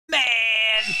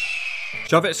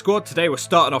Shove It Squad, today we're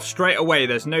starting off straight away,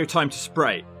 there's no time to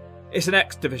spray. It's an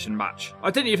X Division match. I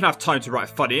didn't even have time to write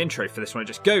a funny intro for this one, it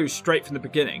just goes straight from the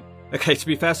beginning. Okay, to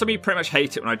be fair, some of you pretty much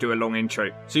hate it when I do a long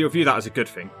intro, so you'll view that as a good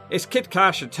thing. It's Kid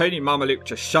Kash and Tony Mamaluke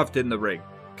just shoved in the ring.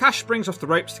 Kash springs off the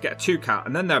ropes to get a 2 count,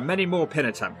 and then there are many more pin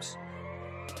attempts.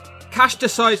 Kash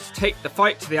decides to take the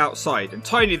fight to the outside, and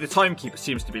Tony the timekeeper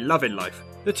seems to be loving life.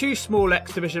 The two small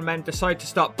X Division men decide to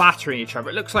start battering each other.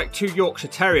 It looks like 2 Yorkshire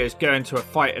Terriers go into a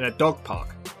fight in a dog park.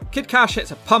 Kid Kash hits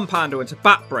a pump handle into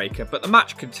backbreaker, but the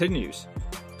match continues.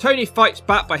 Tony fights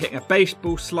back by hitting a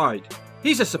baseball slide.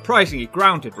 He's a surprisingly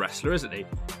grounded wrestler, isn't he?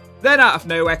 Then out of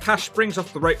nowhere, Kash springs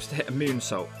off the ropes to hit a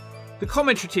moonsault. The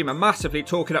commentary team are massively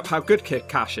talking up how good Kid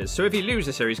Kash is, so if he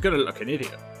loses here, he's going to look an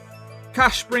idiot.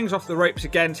 Kash springs off the ropes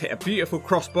again to hit a beautiful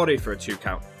crossbody for a 2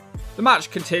 count. The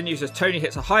match continues as Tony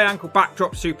hits a high ankle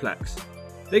backdrop suplex.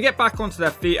 They get back onto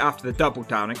their feet after the double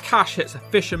down, and Kash hits a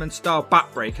fisherman style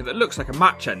backbreaker that looks like a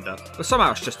match ender, but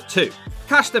somehow it's just a 2.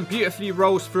 Kash then beautifully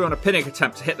rolls through on a pinning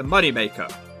attempt to hit the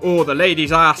moneymaker, or the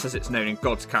lady's ass as it's known in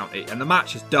God's County, and the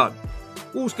match is done.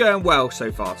 All's going well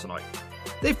so far tonight.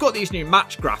 They've got these new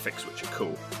match graphics which are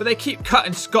cool, but they keep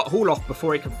cutting Scott Hall off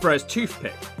before he can throw his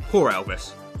toothpick. Poor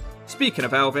Elvis. Speaking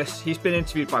of Elvis, he's been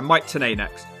interviewed by Mike TNA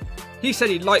next. He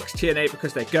said he likes TNA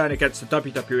because they're going against the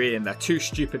WWE and they're too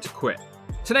stupid to quit.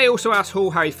 TNA also asked Hall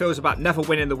how he feels about never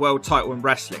winning the world title in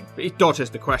wrestling, but he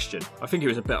dodges the question. I think he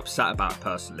was a bit upset about it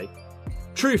personally.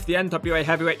 Truth, the NWA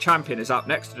Heavyweight Champion, is up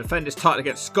next to defend his title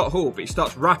against Scott Hall, but he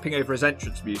starts rapping over his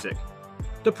entrance music.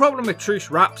 The problem with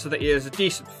Truth's raps is that he has a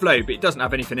decent flow, but he doesn't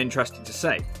have anything interesting to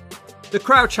say. The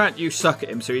crowd chant "You suck" at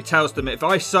him, so he tells them, "If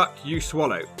I suck, you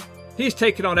swallow." He's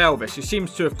taken on Elvis, who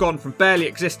seems to have gone from barely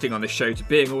existing on this show to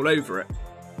being all over it.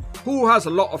 Hall has a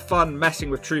lot of fun messing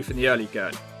with Truth in the early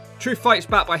going. Truth fights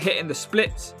back by hitting the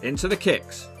splits into the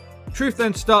kicks. Truth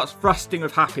then starts thrusting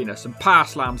with happiness and power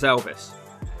slams Elvis.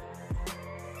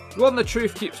 Ron the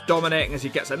Truth keeps dominating as he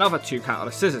gets another 2 count on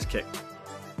a scissors kick.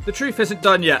 The Truth isn't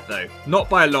done yet though, not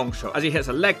by a long shot, as he hits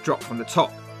a leg drop from the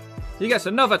top. He gets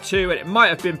another 2 and it might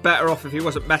have been better off if he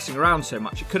wasn't messing around so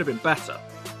much, it could have been better.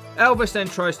 Elvis then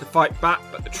tries to fight back,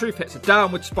 but the Truth hits a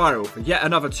downward spiral for yet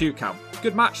another 2 count.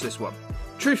 Good match this one.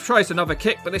 Truth tries another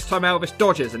kick, but this time Elvis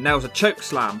dodges and nails a choke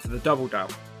slam for the double down.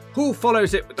 Hall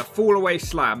follows it with the fall away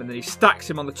slam and then he stacks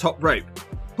him on the top rope.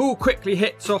 Hall quickly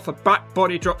hits off a back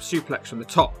body drop suplex from the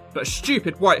top, but a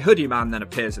stupid white hoodie man then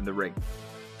appears in the ring.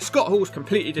 Scott Hall's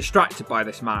completely distracted by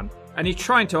this man, and he's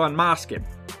trying to unmask him.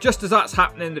 Just as that's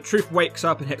happening, the Truth wakes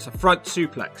up and hits a front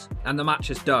suplex, and the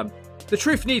match is done. The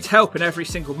Truth needs help in every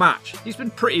single match. He's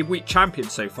been pretty weak champion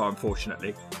so far,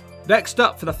 unfortunately. Next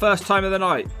up, for the first time of the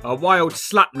night, a wild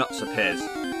Slapnuts appears.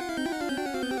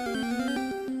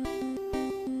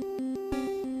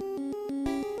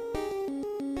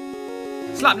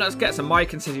 Slapnuts gets a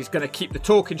mic and says he's going to keep the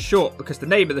talking short because the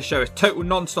name of the show is Total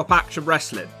Non-Stop Action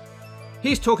Wrestling.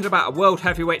 He's talking about a World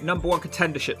Heavyweight No. 1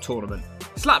 contendership tournament.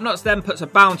 Slapnuts then puts a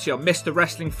bounty on Mr.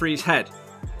 Wrestling 3's head.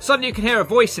 Suddenly you can hear a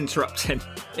voice interrupting.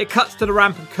 It cuts to the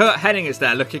ramp and Kurt Hennig is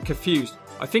there looking confused.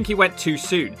 I think he went too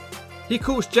soon. He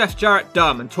calls Jeff Jarrett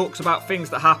dumb and talks about things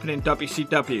that happened in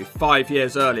WCW 5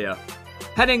 years earlier.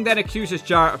 Hennig then accuses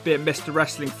Jarrett of being Mr.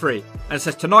 Wrestling 3 and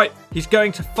says tonight he's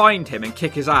going to find him and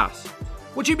kick his ass.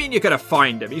 What do you mean you're going to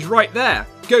find him? He's right there.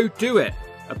 Go do it.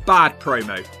 A bad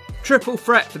promo. Triple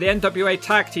threat for the NWA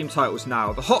tag team titles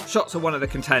now. The Hot Shots are one of the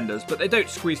contenders, but they don't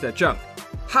squeeze their junk.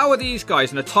 How are these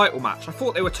guys in a title match? I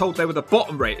thought they were told they were the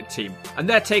bottom rated team, and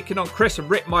they're taking on Chris and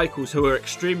Rick Michaels, who are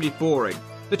extremely boring.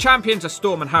 The champions are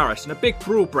Storm and Harris, and a big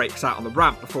brawl breaks out on the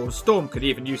ramp before Storm could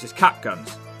even use his cap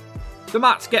guns. The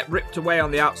mats get ripped away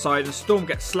on the outside and Storm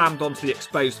gets slammed onto the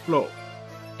exposed floor.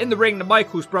 In the ring, the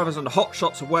Michaels brothers and the Hot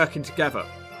Shots are working together.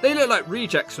 They look like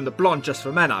rejects from the Blonde Just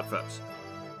for Men adverts.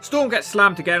 Storm gets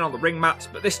slammed again on the ring mats,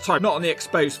 but this time not on the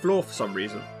exposed floor for some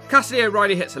reason. Cassidy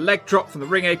O'Reilly hits a leg drop from the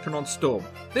ring apron on Storm.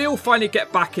 They all finally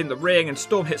get back in the ring and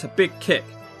Storm hits a big kick.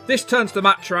 This turns the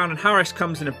match around and Harris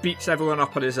comes in and beats everyone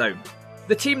up on his own.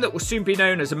 The team that will soon be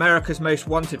known as America's Most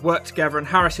Wanted work together and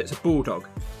Harris hits a bulldog.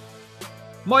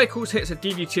 Michaels hits a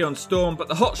DDT on Storm, but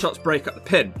the Hot Shots break up the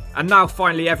pin, and now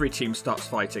finally every team starts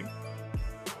fighting.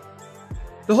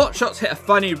 The Hot Shots hit a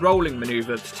funny rolling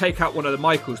manoeuvre to take out one of the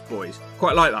Michaels boys.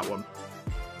 Quite like that one.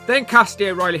 Then Cassidy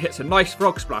O'Reilly hits a nice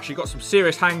frog splash. He got some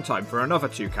serious hang time for another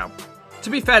 2 count. To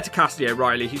be fair to Cassidy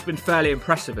O'Reilly, he's been fairly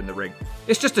impressive in the ring.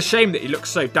 It's just a shame that he looks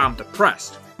so damn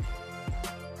depressed.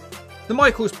 The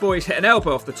Michaels boys hit an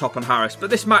elbow off the top on Harris, but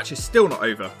this match is still not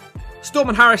over. Storm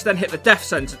and Harris then hit the death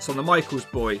sentence on the Michaels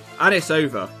boy, and it's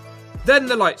over. Then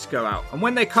the lights go out, and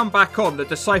when they come back on, the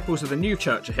disciples of the new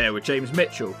church are here with James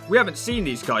Mitchell. We haven't seen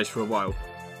these guys for a while.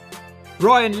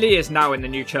 Brian Lee is now in the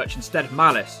new church instead of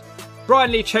Malice.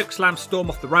 Brian Lee chokeslams Storm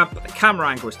off the ramp, but the camera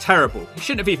angle is terrible. He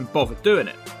shouldn't have even bothered doing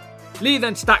it. Lee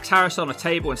then stacks Harris on a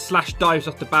table and slash dives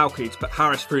off the balcony to put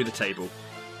Harris through the table.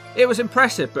 It was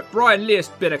impressive, but Brian Lee has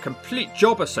been a complete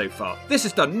jobber so far. This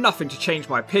has done nothing to change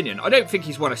my opinion. I don't think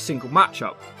he's won a single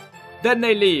matchup. Then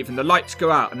they leave and the lights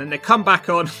go out, and then they come back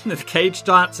on and the cage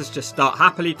dancers just start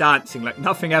happily dancing like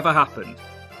nothing ever happened.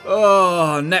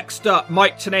 Oh, next up,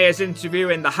 Mike Tenay is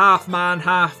interviewing the half-man,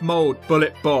 half-mould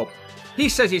Bullet Bob. He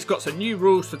says he's got some new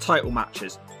rules for title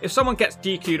matches. If someone gets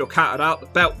DQ'd or counted out, the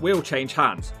belt will change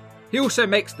hands. He also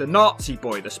makes the Nazi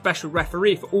Boy the special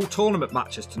referee for all tournament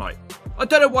matches tonight. I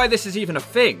don't know why this is even a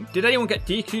thing. Did anyone get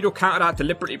DQ'd or counted out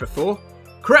deliberately before?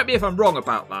 Correct me if I'm wrong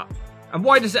about that. And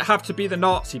why does it have to be the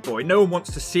Nazi Boy? No one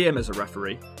wants to see him as a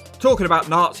referee. Talking about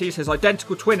Nazis, his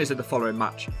identical twin is in the following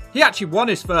match. He actually won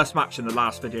his first match in the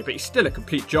last video, but he's still a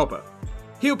complete jobber.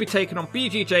 He'll be taking on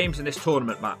BG James in this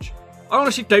tournament match. I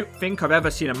honestly don't think I've ever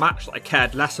seen a match that I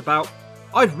cared less about.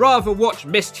 I'd rather watch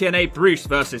Miss TNA Bruce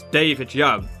versus David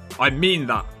Young. I mean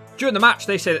that. During the match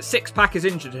they say that X-Pac is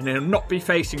injured and he'll not be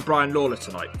facing Brian Lawler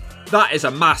tonight. That is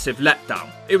a massive letdown.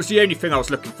 It was the only thing I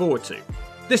was looking forward to.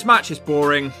 This match is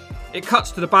boring. It cuts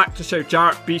to the back to show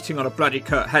Jarrett beating on a bloody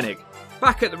Kurt Hennig.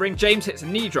 Back at the ring, James hits a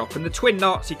knee drop and the twin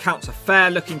Nazi counts a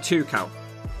fair looking 2 count.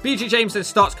 BG James then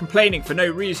starts complaining for no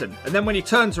reason, and then when he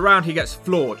turns around he gets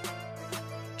floored.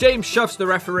 James shoves the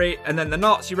referee and then the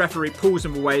Nazi referee pulls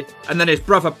him away, and then his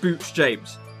brother boots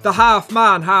James. The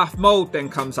half-man, half-mould then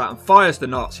comes out and fires the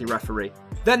Nazi referee.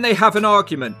 Then they have an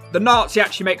argument. The Nazi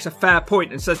actually makes a fair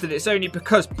point and says that it's only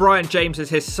because Brian James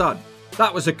is his son.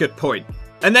 That was a good point.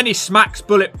 And then he smacks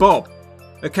Bullet Bob.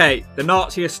 Okay, the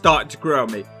Nazi has started to grow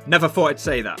on me. Never thought I'd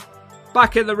say that.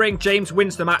 Back in the ring, James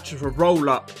wins the match with a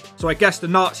roll-up, so I guess the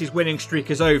Nazi's winning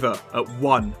streak is over at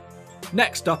 1.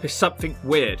 Next up is something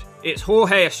weird. It's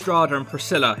Jorge Estrada and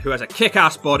Priscilla, who has a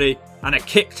kick-ass body and a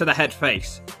kick to the head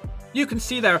face. You can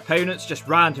see their opponents just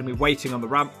randomly waiting on the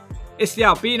ramp. It's the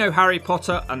albino Harry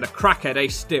Potter and the crackhead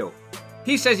Ace Steel.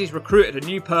 He says he's recruited a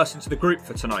new person to the group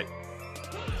for tonight.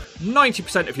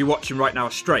 90% of you watching right now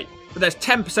are straight, but there's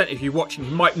 10% of you watching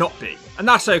who might not be, and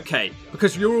that's okay,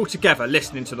 because you're all together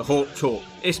listening to the Hawk talk.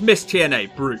 It's Miss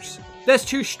TNA, Bruce. There's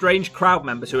 2 strange crowd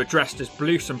members who are dressed as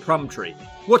Blues and Plumtree.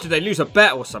 What, did they lose a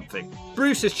bet or something?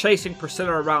 Bruce is chasing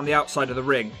Priscilla around the outside of the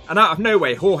ring, and out of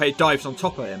nowhere Jorge dives on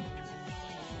top of him.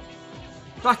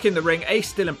 Back in the ring, Ace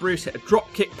Steel and Bruce hit a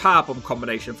dropkick powerbomb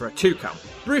combination for a 2 count.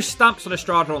 Bruce stamps on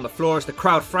Estrada on the floor as the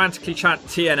crowd frantically chant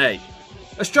TNA.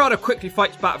 Estrada quickly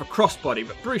fights back with a crossbody,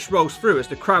 but Bruce rolls through as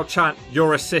the crowd chant,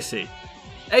 "You're a sissy."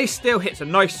 Ace Steel hits a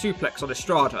nice suplex on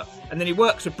Estrada, and then he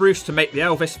works with Bruce to make the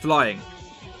Elvis flying.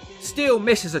 Steel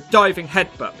misses a diving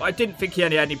headbutt, but I didn't think he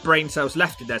had any brain cells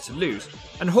left in there to lose,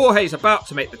 and Jorge's about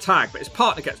to make the tag, but his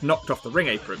partner gets knocked off the ring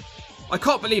apron. I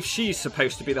can't believe she's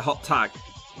supposed to be the hot tag.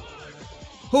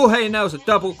 Jorge nails a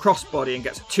double crossbody and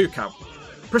gets a 2 count.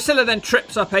 Priscilla then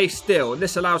trips up Ace Steel, and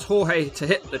this allows Jorge to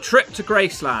hit the trip to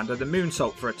Graceland and the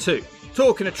moonsault for a 2.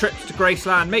 Talking of trips to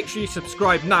Graceland, make sure you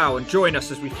subscribe now and join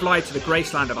us as we fly to the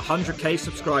Graceland of 100k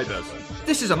subscribers.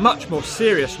 This is a much more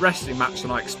serious wrestling match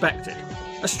than I expected.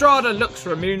 Estrada looks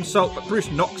for a moonsault, but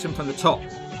Bruce knocks him from the top.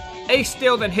 Ace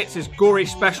Steel then hits his gory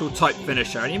special type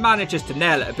finisher, and he manages to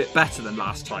nail it a bit better than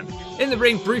last time. In the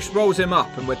ring, Bruce rolls him up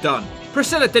and we're done.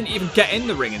 Priscilla didn't even get in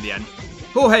the ring in the end.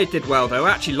 Jorge did well though,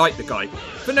 I actually like the guy.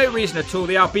 For no reason at all,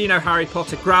 the albino Harry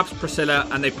Potter grabs Priscilla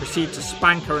and they proceed to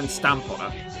spank her and stamp on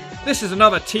her. This is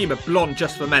another team of blonde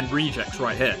Just For Men rejects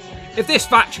right here. If this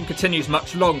faction continues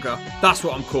much longer, that's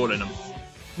what I'm calling them.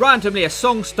 Randomly, a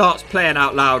song starts playing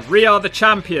out loud. "We are the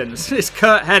champions." It's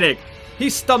Kurt Hennig.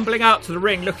 He's stumbling out to the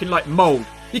ring looking like mould.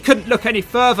 He couldn't look any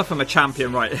further from a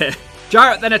champion right here.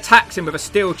 Jarrett then attacks him with a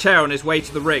steel chair on his way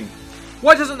to the ring.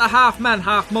 Why doesn't the half-man,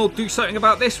 half-mould do something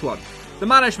about this one? The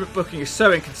management booking is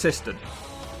so inconsistent.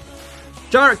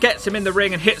 Jarrett gets him in the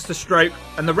ring and hits the stroke,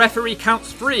 and the referee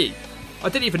counts 3. I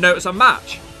didn't even know it was a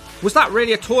match. Was that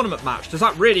really a tournament match? Does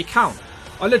that really count?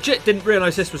 I legit didn't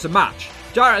realise this was a match.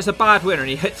 Jarrett is a bad winner and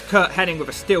he hits Kurt Hennig with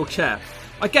a steel chair.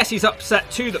 I guess he's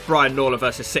upset too that Brian Lawler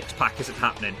versus X-Pac isn't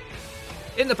happening.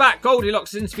 In the back,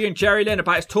 Goldilocks is interviewing Jerry Lynn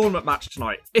about his tournament match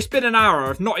tonight. It's been an hour,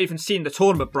 I've not even seen the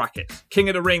tournament brackets. King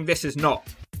of the Ring, this is not.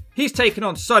 He's taken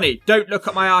on Sonny, Don't Look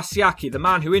at My Ass Siaki, the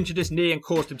man who injured his knee and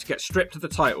caused him to get stripped of the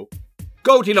title.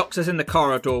 Goldilocks is in the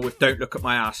corridor with Don't Look at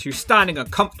My Ass, who's standing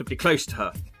uncomfortably close to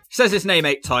her. He says his name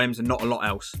 8 times and not a lot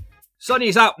else.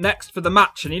 Sonny's out next for the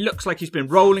match and he looks like he's been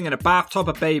rolling in a bathtub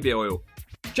of baby oil.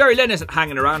 Jerry Lynn isn't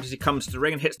hanging around as he comes to the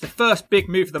ring and hits the first big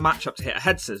move of the matchup to hit a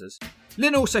head scissors.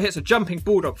 Lynn also hits a jumping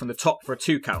bulldog from the top for a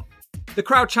 2 count. The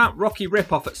crowd chant Rocky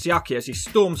ripoff at Siaki as he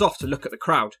storms off to look at the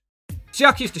crowd.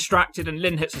 Siaki's distracted and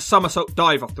Lynn hits a somersault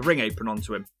dive off the ring apron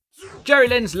onto him. Jerry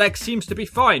Lynn's leg seems to be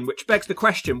fine, which begs the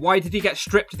question, why did he get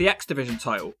stripped of the X Division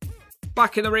title?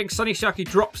 Back in the ring, Sonny Siaki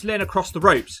drops Lynn across the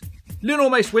ropes. Lynn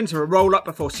almost wins with a roll-up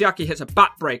before Siaki hits a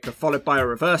backbreaker followed by a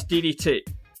reverse DDT.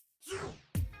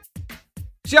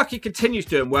 Siaki continues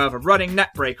doing well with a running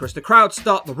neckbreaker as the crowd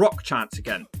start the Rock chants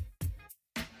again.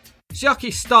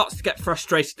 Siaki starts to get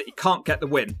frustrated that he can't get the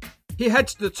win. He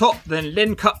heads to the top, then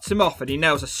Lynn cuts him off and he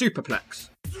nails a superplex.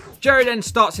 Jerry Lynn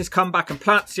starts his comeback and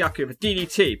plants Siaki with a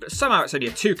DDT, but somehow it's only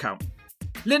a 2 count.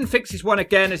 Lynn thinks he's won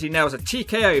again as he nails a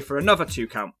TKO for another 2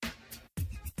 count.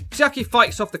 Siaki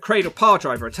fights off the cradle power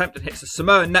driver attempt and hits a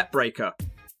Samoan neckbreaker.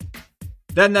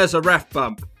 Then there's a ref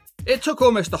bump. It took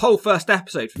almost the whole first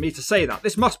episode for me to say that.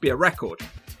 This must be a record.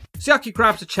 Siaki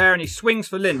grabs a chair and he swings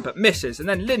for Lynn but misses, and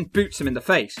then Lynn boots him in the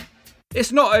face.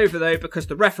 It's not over though because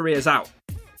the referee is out.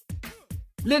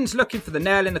 Lynn's looking for the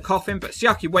nail in the coffin, but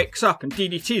Siaki wakes up and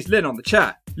DDTs Lynn on the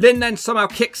chair. Lynn then somehow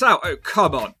kicks out. Oh,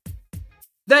 come on.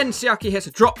 Then Siaki hits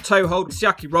a drop toe hold and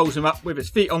Siaki rolls him up with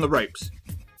his feet on the ropes.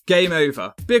 Game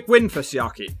over. Big win for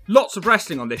Siaki. Lots of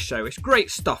wrestling on this show. It's great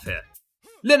stuff here.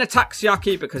 Lynn attacks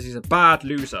Siaki because he's a bad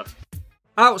loser.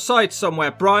 Outside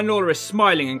somewhere, Brian Lawler is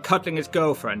smiling and cuddling his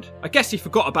girlfriend. I guess he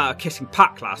forgot about her kissing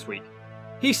Pac last week.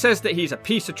 He says that he's a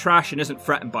piece of trash and isn't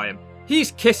threatened by him.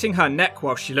 He's kissing her neck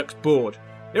while she looks bored.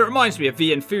 It reminds me of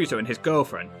V and Fuso and his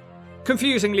girlfriend.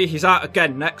 Confusingly, he's out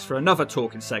again next for another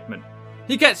talking segment.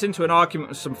 He gets into an argument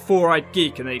with some four-eyed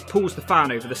geek and then he pulls the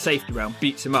fan over the safety rail and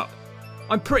beats him up.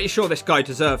 I'm pretty sure this guy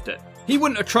deserved it. He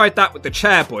wouldn't have tried that with the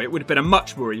chair boy, it would have been a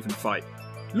much more even fight.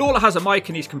 Lawler has a mic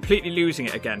and he's completely losing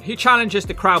it again. He challenges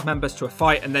the crowd members to a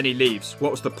fight and then he leaves.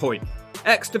 What was the point?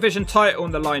 X Division title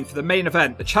on the line for the main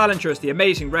event. The challenger is the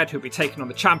Amazing Red, who'll be taking on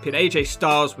the champion AJ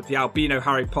Styles with the albino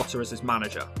Harry Potter as his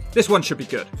manager. This one should be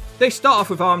good. They start off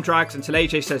with arm drags until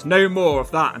AJ says no more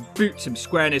of that and boots him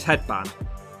square in his headband.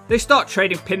 They start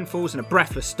trading pinfalls and a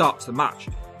breathless start to the match.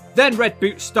 Then Red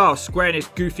boots Styles square in his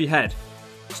goofy head.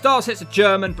 Styles hits a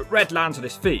German but Red lands on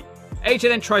his feet. AJ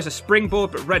then tries a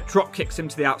springboard but Red drop kicks him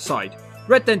to the outside.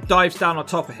 Red then dives down on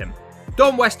top of him.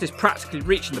 Don West is practically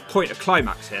reaching the point of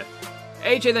climax here.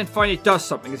 AJ then finally does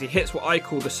something as he hits what I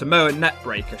call the Samoan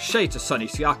neckbreaker, shade to Sonny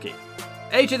Siaki.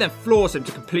 AJ then floors him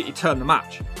to completely turn the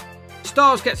match.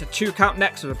 Styles gets a 2 count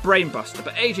next with a brainbuster,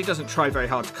 but AJ doesn't try very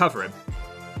hard to cover him.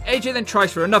 AJ then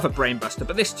tries for another brainbuster,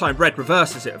 but this time Red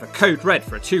reverses it with a code red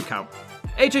for a 2 count.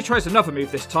 AJ tries another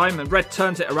move this time and Red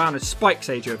turns it around and spikes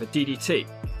AJ with a DDT.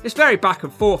 It's very back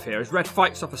and forth here as Red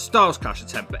fights off a Styles Clash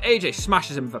attempt, but AJ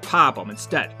smashes him with a powerbomb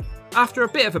instead. After a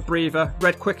bit of a breather,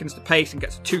 Red quickens the pace and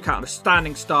gets a 2 count on a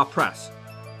standing star press.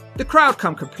 The crowd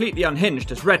come completely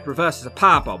unhinged as Red reverses a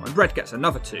powerbomb and Red gets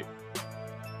another 2.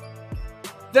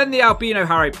 Then the albino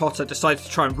Harry Potter decides to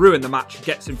try and ruin the match and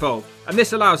gets involved, and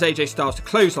this allows AJ Styles to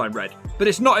clothesline Red. But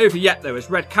it's not over yet though as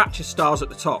Red catches Styles at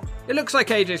the top. It looks like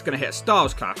AJ's going to hit a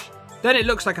Styles Clash. Then it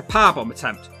looks like a powerbomb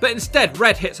attempt, but instead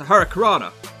Red hits a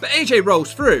Hurricanrana, but AJ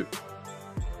rolls through.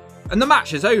 And the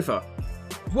match is over.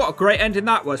 What a great ending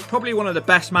that was, probably one of the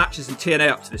best matches in TNA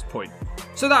up to this point.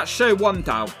 So that's show 1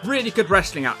 down, really good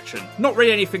wrestling action, not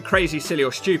really anything crazy, silly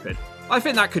or stupid. I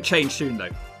think that could change soon though.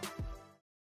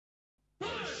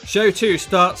 Show 2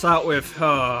 starts out with,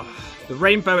 the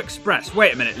Rainbow Express.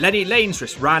 Wait a minute, Lenny Lane's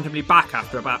just randomly back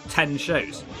after about 10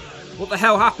 shows. What the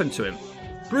hell happened to him?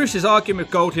 Bruce is arguing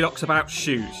with Goldilocks about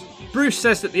shoes. Bruce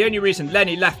says that the only reason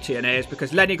Lenny left TNA is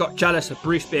because Lenny got jealous of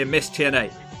Bruce being Miss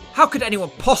TNA. How could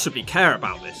anyone possibly care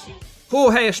about this?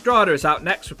 Jorge Estrada is out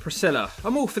next with Priscilla.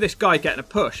 I'm all for this guy getting a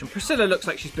push, and Priscilla looks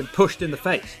like she's been pushed in the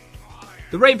face.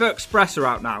 The Rainbow Express are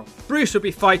out now. Bruce will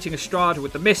be fighting Estrada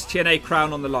with the Miss TNA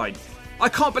crown on the line. I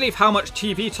can't believe how much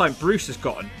TV time Bruce has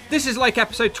gotten. This is like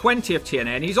episode 20 of TNA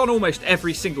and he's on almost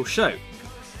every single show.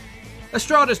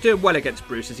 Estrada's doing well against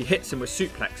Bruce as he hits him with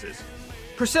suplexes.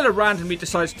 Priscilla randomly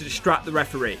decides to distract the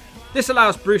referee. This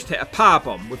allows Bruce to hit a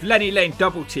powerbomb with Lenny Lane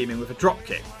double teaming with a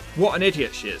dropkick. What an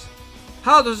idiot she is.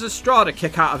 How does Estrada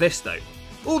kick out of this though?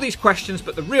 All these questions,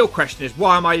 but the real question is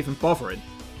why am I even bothering?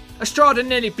 Estrada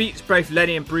nearly beats both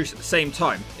Lenny and Bruce at the same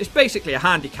time. It's basically a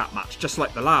handicap match just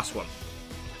like the last one.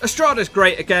 Estrada's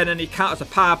great again and he counters a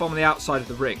powerbomb on the outside of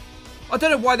the ring. I don't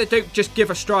know why they don't just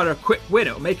give Estrada a quick win,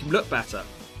 it'll make him look better.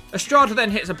 Estrada then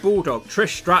hits a bulldog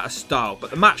Trish Stratus style, but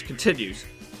the match continues.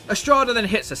 Estrada then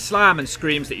hits a slam and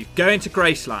screams that he's going to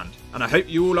Graceland, and I hope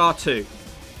you all are too.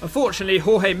 Unfortunately,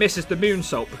 Jorge misses the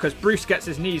moonsault because Bruce gets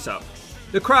his knees up.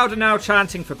 The crowd are now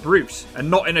chanting for Bruce, and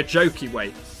not in a jokey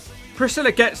way.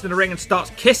 Priscilla gets in the ring and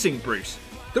starts kissing Bruce.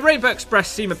 The Rainbow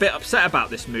Express seem a bit upset about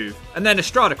this move, and then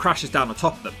Estrada crashes down on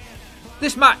top of them.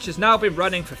 This match has now been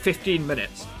running for 15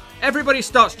 minutes. Everybody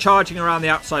starts charging around the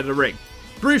outside of the ring.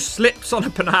 Bruce slips on a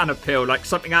banana peel like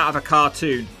something out of a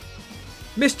cartoon.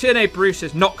 Miss TNA Bruce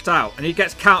is knocked out and he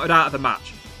gets counted out of the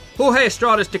match. Jorge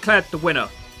Estrada's declared the winner.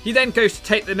 He then goes to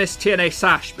take the Miss TNA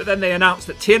sash, but then they announce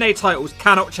that TNA titles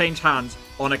cannot change hands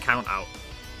on a count out.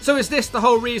 So is this the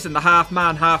whole reason the half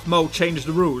man, half mole changed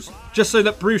the rules? Just so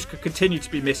that Bruce could continue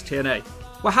to be Miss TNA?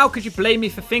 Well, how could you blame me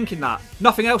for thinking that?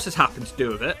 Nothing else has happened to do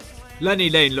with it.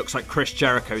 Lenny Lane looks like Chris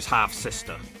Jericho's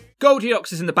half-sister.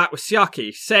 Goldilocks is in the back with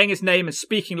Siaki, saying his name and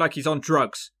speaking like he's on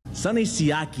drugs. Sonny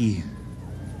Siaki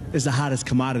is the hottest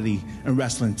commodity in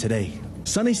wrestling today.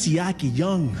 Sonny Siaki,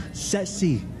 young,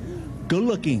 sexy, good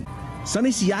looking. Sonny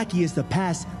Siaki is the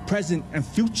past, present, and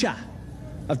future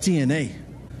of TNA.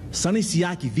 Sonny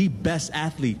Siaki, the best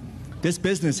athlete this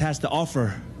business has to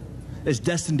offer, is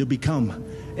destined to become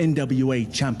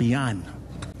NWA champion.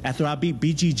 After I beat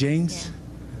BG James,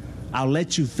 I'll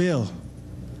let you feel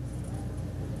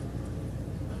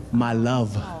my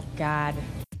love. Oh, God.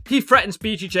 He threatens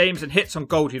BG James and hits on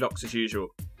Goldilocks as usual.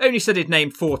 Only said his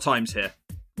name 4 times here.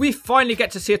 We finally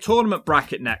get to see a tournament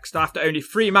bracket next after only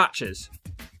 3 matches.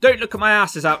 Don't Look at My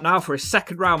Ass is out now for his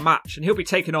 2nd round match and he'll be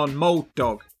taking on Mold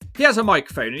Dog. He has a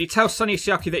microphone and he tells Sonny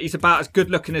Siaki that he's about as good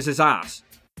looking as his ass.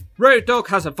 Road Dogg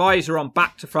has a visor on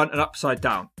back to front and upside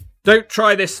down. Don't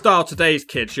try this style today's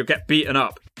kids, you'll get beaten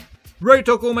up. Road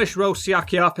Dogg almost rolls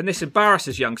Siaki up and this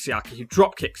embarrasses young Siaki who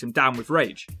drop kicks him down with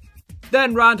rage.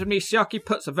 Then randomly Siaki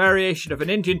puts a variation of an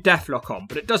Indian deathlock on,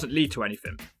 but it doesn't lead to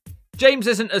anything. James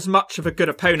isn't as much of a good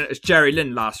opponent as Jerry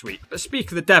Lynn last week, but speak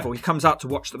of the devil, he comes out to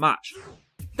watch the match.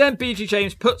 Then BG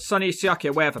James puts Sonny Siaki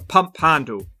away with a pump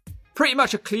handle. Pretty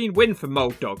much a clean win for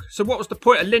Mold Dog, so what was the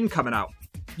point of Lynn coming out?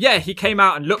 Yeah, he came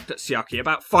out and looked at Siaki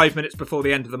about 5 minutes before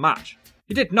the end of the match.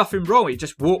 He did nothing wrong, he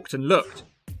just walked and looked.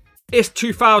 It's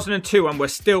 2002 and we're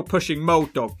still pushing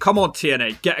Mold Dog. Come on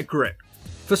TNA, get a grip.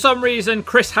 For some reason,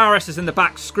 Chris Harris is in the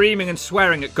back screaming and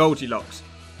swearing at Goldilocks.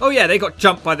 Oh yeah, they got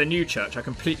jumped by the new church, I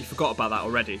completely forgot about that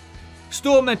already.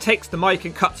 Storm then takes the mic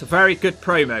and cuts a very good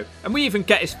promo, and we even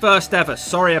get his first ever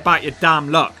sorry about your damn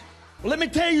luck. Well, let me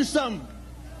tell you something.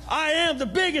 I am the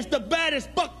biggest, the baddest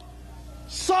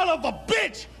son of a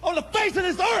bitch on the face of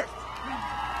this earth.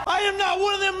 I am not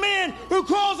one of them men who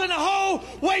crawls in a hole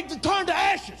waiting to turn to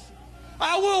ashes.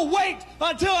 I will wait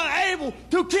until I'm able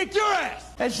to kick your ass.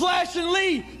 And Slash and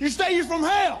Lee, you say you're from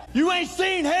hell. You ain't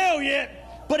seen hell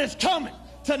yet, but it's coming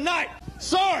tonight.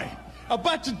 Sorry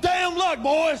about your damn luck,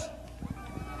 boys.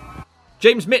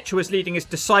 James Mitchell is leading his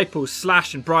disciples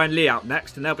Slash and Brian Lee out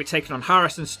next, and they'll be taking on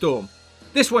Harris and Storm.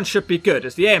 This one should be good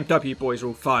as the AMW boys are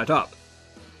all fired up.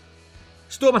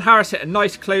 Storm and Harris hit a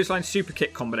nice clothesline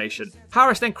superkick combination.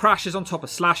 Harris then crashes on top of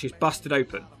Slash who's busted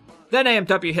open. Then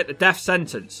AMW hit the death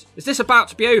sentence. Is this about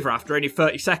to be over after only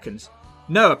 30 seconds?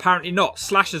 No, apparently not.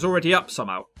 Slash is already up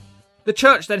somehow. The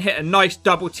church then hit a nice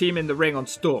double team in the ring on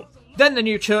Storm. Then the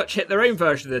new church hit their own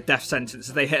version of the death sentence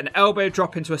as they hit an elbow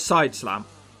drop into a side slam.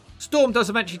 Storm does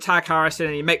eventually tag Harris in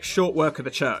and he makes short work of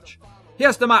the church. He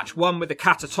has the match won with a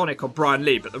catatonic on Brian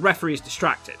Lee, but the referee's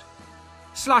distracted.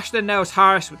 Slash then nails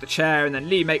Harris with the chair and then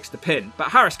Lee makes the pin, but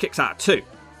Harris kicks out too.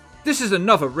 This is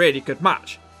another really good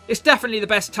match. It's definitely the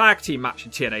best tag team match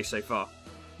in TNA so far.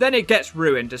 Then it gets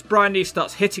ruined as Brian Lee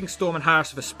starts hitting Storm and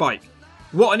Harris with a spike.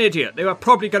 What an idiot, they were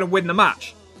probably going to win the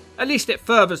match. At least it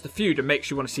furthers the feud and makes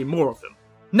you want to see more of them.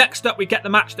 Next up we get the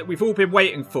match that we've all been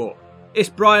waiting for. It's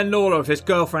Brian Lawler with his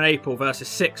girlfriend April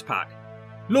versus X-Pac.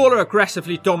 Lawler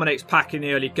aggressively dominates Pac in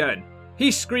the early going.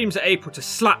 He screams at April to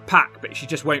slap Pac, but she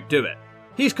just won't do it.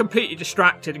 He's completely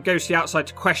distracted and goes to the outside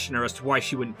to question her as to why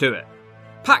she wouldn't do it.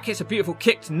 Pac hits a beautiful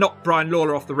kick to knock Brian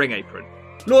Lawler off the ring apron.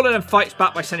 Lawler then fights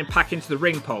back by sending Pac into the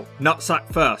ring pole,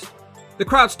 nutsack first. The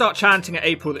crowd start chanting at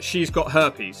April that she's got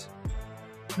herpes.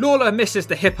 Lawler misses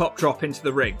the hip hop drop into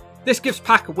the ring. This gives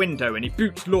Pac a window and he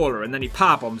boots Lawler and then he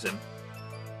powerbombs him.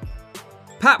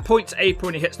 Pac points at April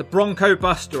and he hits the Bronco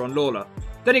Buster on Lawler.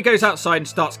 Then he goes outside and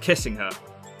starts kissing her.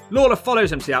 Lawler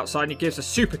follows him to the outside and he gives a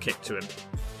super kick to him.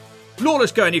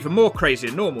 Lawler's going even more crazy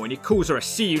than normal and he calls her a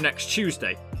see you next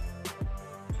Tuesday.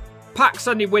 Pac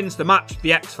suddenly wins the match with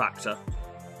the X Factor.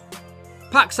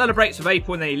 Pac celebrates with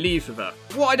April and then he leaves with her.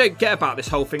 What I don't get about this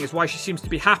whole thing is why she seems to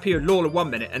be happy with Lawler 1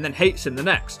 minute and then hates him the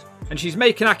next. And she's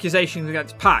making accusations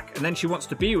against Pac and then she wants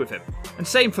to be with him. And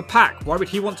same for Pac, why would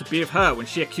he want to be with her when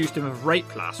she accused him of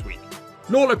rape last week?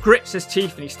 Lawler grits his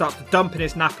teeth and he starts to dump in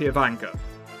his nappy of anger.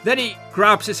 Then he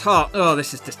grabs his heart. Oh,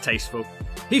 this is distasteful.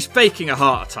 He's faking a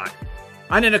heart attack.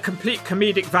 And in a complete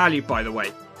comedic value, by the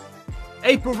way.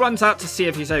 April runs out to see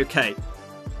if he's okay.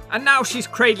 And now she's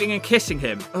cradling and kissing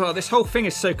him. Oh, this whole thing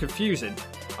is so confusing.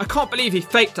 I can't believe he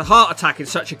faked a heart attack in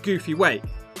such a goofy way.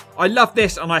 I love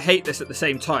this and I hate this at the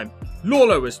same time.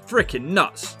 Lawler was freaking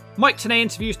nuts. Mike Tenay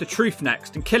interviews The Truth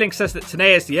next, and Killing says that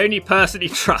Tenay is the only person he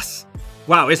trusts.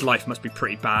 Wow, his life must be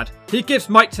pretty bad. He gives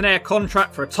Mike Tenay a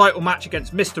contract for a title match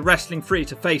against Mr. Wrestling Free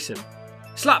to face him.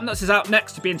 Slapnuts is out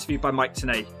next to be interviewed by Mike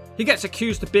Tenay. He gets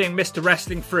accused of being Mr.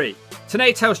 Wrestling Free.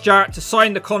 Tenay tells Jarrett to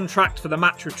sign the contract for the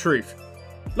match with Truth.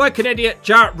 Like an idiot,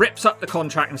 Jarrett rips up the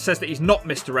contract and says that he's not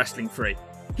Mr. Wrestling Free.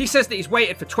 He says that he's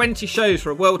waited for 20 shows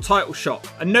for a world title shot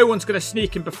and no one's going to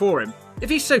sneak in before him. If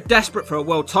he's so desperate for a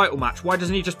world title match, why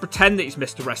doesn't he just pretend that he's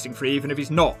Mr. Wrestling Free even if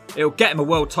he's not? It'll get him a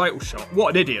world title shot. What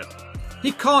an idiot.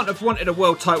 He can't have wanted a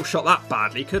world title shot that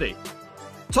badly, could he?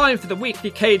 Time for the weekly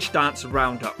cage dancer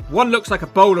roundup. One looks like a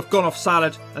bowl of gone-off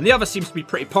salad and the other seems to be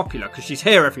pretty popular because she's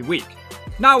here every week.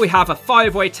 Now we have a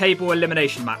 5-way table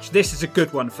elimination match. This is a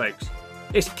good one, folks.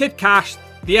 It's Kid Kash,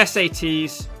 the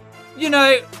SATs. You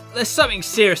know, there's something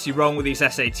seriously wrong with these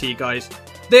SAT guys.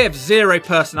 They have zero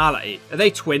personality. Are they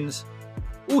twins?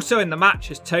 Also in the match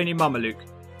is Tony Mamaluke.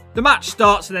 The match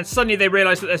starts and then suddenly they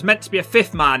realise that there's meant to be a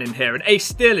 5th man in here and Ace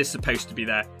Steel is supposed to be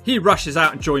there. He rushes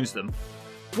out and joins them.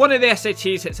 One of the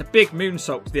SATs hits a big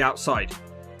moonsault to the outside.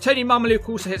 Tony Mamaluke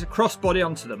also hits a crossbody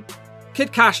onto them.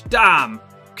 Kid Kash, damn!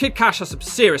 Kid Kash has some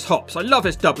serious hops. I love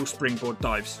his double springboard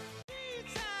dives.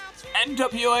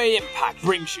 NWA Impact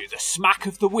brings you the Smack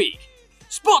of the Week.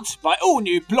 Sponsored by all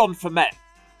new Blonde for Men.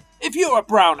 If you're a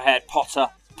brown-haired Potter,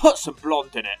 put some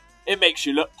blonde in it. It makes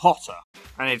you look hotter.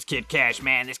 And it's Kid Kash,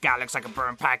 man. This guy looks like a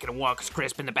burnt packet of Walker's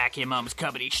Crisp in the back of your mum's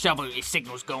cupboard. He's shoveling his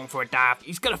signals going for a dive.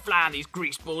 He's gonna fly on these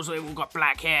grease balls. They've all got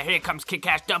black hair. Here comes Kid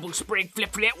Kash, double spring,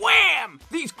 flip, wham!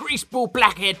 These grease ball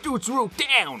black hair dudes roll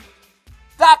down.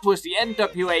 That was the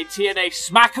NWA TNA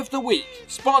Smack of the Week,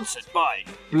 sponsored by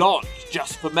Blonde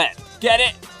Just for Men. Get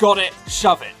it, got it,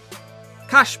 shove it.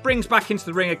 Kash springs back into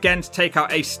the ring again to take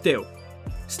out Ace Steel.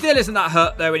 Steel isn't that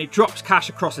hurt though and he drops Kash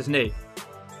across his knee.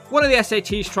 One of the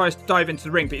SATs tries to dive into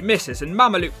the ring but he misses and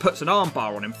Mamaluke puts an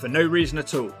armbar on him for no reason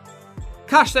at all.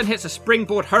 Kash then hits a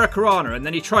springboard hurricanrana and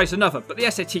then he tries another but the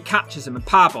SAT catches him and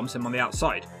powerbombs him on the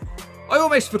outside. I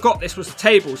almost forgot this was a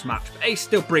tables match but Ace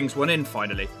still brings one in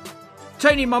finally.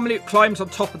 Tony Mamaluke climbs on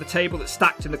top of the table that's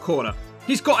stacked in the corner.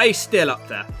 He's got Ace Steel up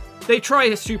there. They try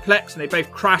a suplex and they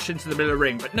both crash into the middle of the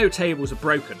ring but no tables are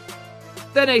broken.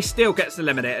 Then Ace Steel gets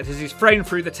eliminated as he's thrown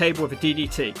through the table with a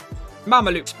DDT.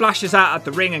 Mamaluke splashes out at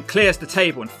the ring and clears the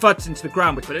table and thuds into the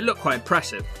ground with, but it looked quite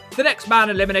impressive. The next man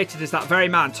eliminated is that very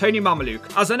man, Tony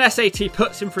Mamaluke, as an SAT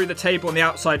puts him through the table on the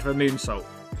outside of a moonsault.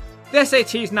 The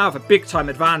SATs now have a big time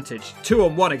advantage,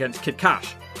 2-on-1 against Kid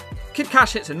Kash. Kid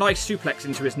Kash hits a nice suplex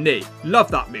into his knee.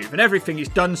 Love that move and everything he's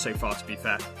done so far to be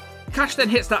fair. Kash then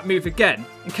hits that move again,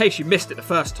 in case you missed it the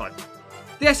first time.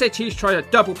 The SATs try a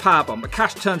double powerbomb but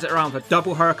Kash turns it around with a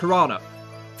double hurricanrana.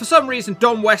 For some reason,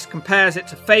 Don West compares it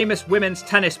to famous women's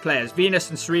tennis players Venus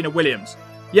and Serena Williams.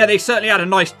 Yeah, they certainly had a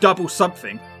nice double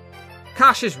something.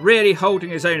 Kash is really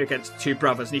holding his own against the two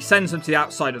brothers and he sends them to the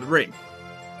outside of the ring.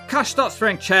 Kash starts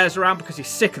throwing chairs around because he's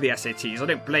sick of the SATs, I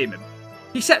don't blame him.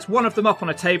 He sets one of them up on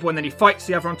a table and then he fights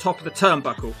the other on top of the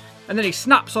turnbuckle, and then he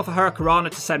snaps off a hurricanrana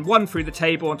to send one through the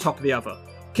table on top of the other.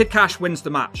 Kid Kash wins the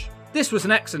match. This was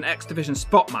an excellent X Division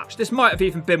spot match. This might have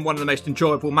even been one of the most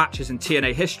enjoyable matches in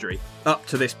TNA history, up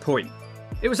to this point.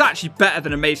 It was actually better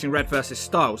than Amazing Red vs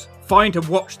Styles. Find and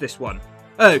watch this one.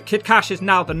 Oh, Kid Kash is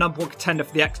now the #1 contender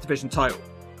for the X Division title.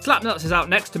 Slapnuts is out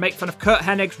next to make fun of Kurt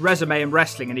Hennig's resume in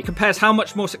wrestling and he compares how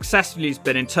much more successful he's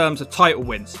been in terms of title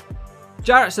wins.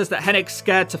 Jarrett says that Hennig's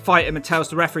scared to fight him and tells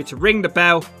the referee to ring the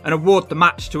bell and award the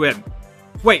match to him.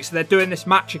 Wait, so they're doing this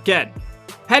match again?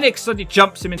 Hennig suddenly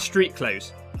jumps him in street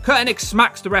clothes. Kurt Hennig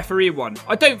smacks the referee one.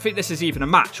 I don't think this is even a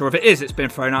match, or if it is, it's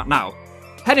been thrown out now.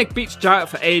 Hennig beats Jarrett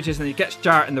for ages and he gets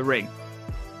Jarrett in the ring.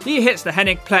 He hits the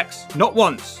Hennig plex not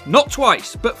once, not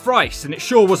twice, but thrice, and it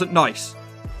sure wasn't nice.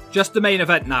 Just the main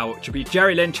event now, which will be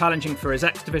Jerry Lynn challenging for his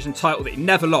X Division title that he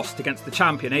never lost against the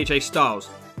champion AJ Styles.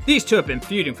 These two have been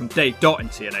feuding from day dot in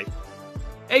TNA.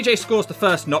 AJ scores the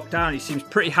first knockdown and he seems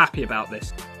pretty happy about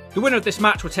this. The winner of this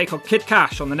match will take on Kid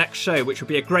Kash on the next show, which will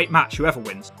be a great match whoever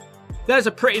wins. There's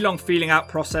a pretty long feeling out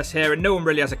process here and no one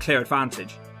really has a clear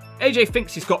advantage. AJ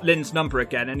thinks he's got Lynn's number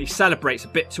again and he celebrates a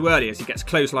bit too early as he gets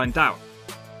clotheslined down.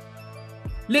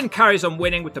 Lynn carries on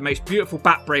winning with the most beautiful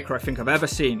backbreaker I think I've ever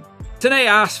seen. Tenay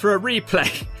asks for a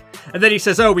replay and then he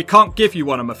says, oh, we can't give you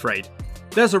one, I'm afraid.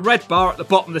 There's a red bar at the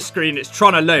bottom of the screen, it's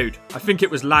trying to load. I think it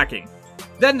was lagging.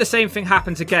 Then the same thing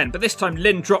happens again, but this time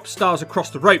Lynn drops Styles across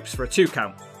the ropes for a 2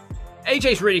 count.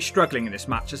 AJ's really struggling in this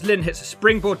match as Lynn hits a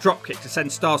springboard dropkick to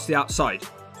send Styles to the outside.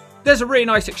 There's a really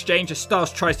nice exchange as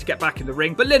Styles tries to get back in the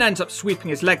ring, but Lynn ends up sweeping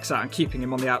his legs out and keeping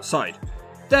him on the outside.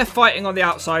 They're fighting on the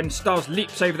outside and Styles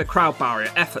leaps over the crowd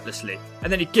barrier effortlessly, and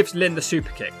then he gives Lynn the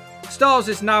super kick. Styles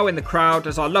is now in the crowd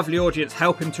as our lovely audience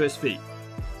help him to his feet.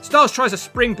 Styles tries a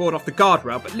springboard off the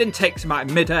guardrail, but Lynn takes him out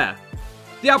in mid-air.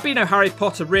 The albino Harry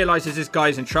Potter realises his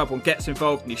guy's in trouble and gets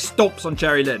involved, and he stomps on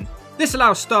Jerry Lynn. This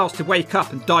allows Styles to wake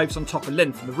up and dives on top of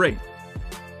Lynn from the ring.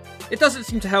 It doesn't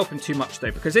seem to help him too much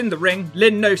though, because in the ring,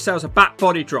 Lynn no-sells a back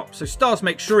body drop, so Styles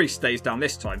makes sure he stays down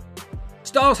this time.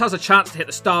 Styles has a chance to hit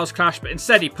the Styles Clash, but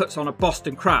instead he puts on a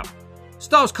Boston Crab.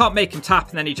 Styles can't make him tap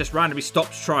and then he just randomly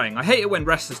stops trying. I hate it when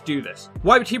wrestlers do this.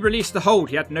 Why would he release the hold?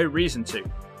 He had no reason to.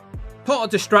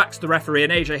 Potter distracts the referee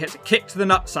and AJ hits a kick to the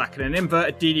nutsack and an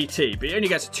inverted DDT, but he only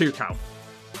gets a 2 count.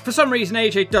 For some reason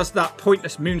AJ does that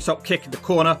pointless moonsault kick in the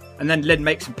corner, and then Lynn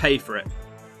makes him pay for it.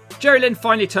 Jerry Lynn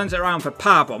finally turns it around for a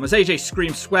powerbomb as AJ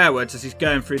screams swear words as he's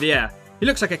going through the air. He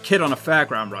looks like a kid on a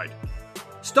fairground ride.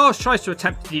 Styles tries to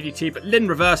attempt the DDT, but Lynn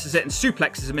reverses it and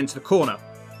suplexes him into the corner.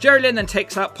 Jerry Lynn then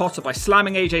takes out Potter by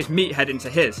slamming AJ's meathead into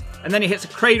his, and then he hits a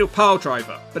cradle pile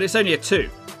driver, but it's only a 2.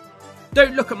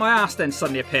 Don't Look at My Ass then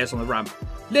suddenly appears on the ramp.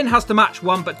 Lynn has the match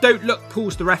won, but Don't Look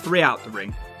pulls the referee out the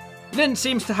ring. Lynn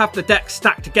seems to have the deck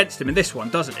stacked against him in this one,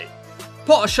 doesn't he?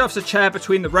 Potter shoves a chair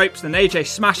between the ropes and then AJ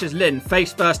smashes Lynn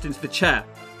face first into the chair,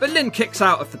 but Lynn kicks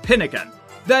out of the pin again.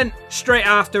 Then, straight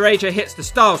after, AJ hits the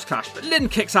Styles Clash, but Lynn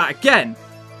kicks out again.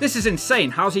 This is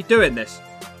insane, how's he doing this?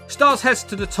 Styles heads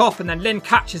to the top and then Lynn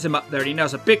catches him up there and he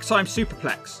nails a big time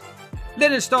superplex.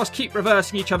 Lynn and Styles keep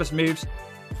reversing each other's moves,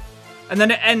 and then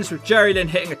it ends with Jerry Lynn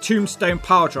hitting a tombstone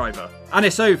power driver, and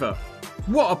it's over.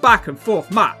 What a back and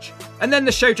forth match. And then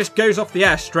the show just goes off the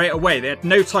air straight away, they had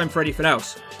no time for anything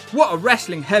else. What a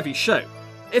wrestling heavy show.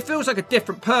 It feels like a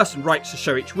different person writes the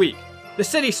show each week. The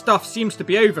silly stuff seems to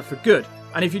be over for good,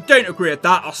 and if you don't agree with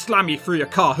that, I'll slam you through your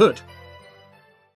car hood.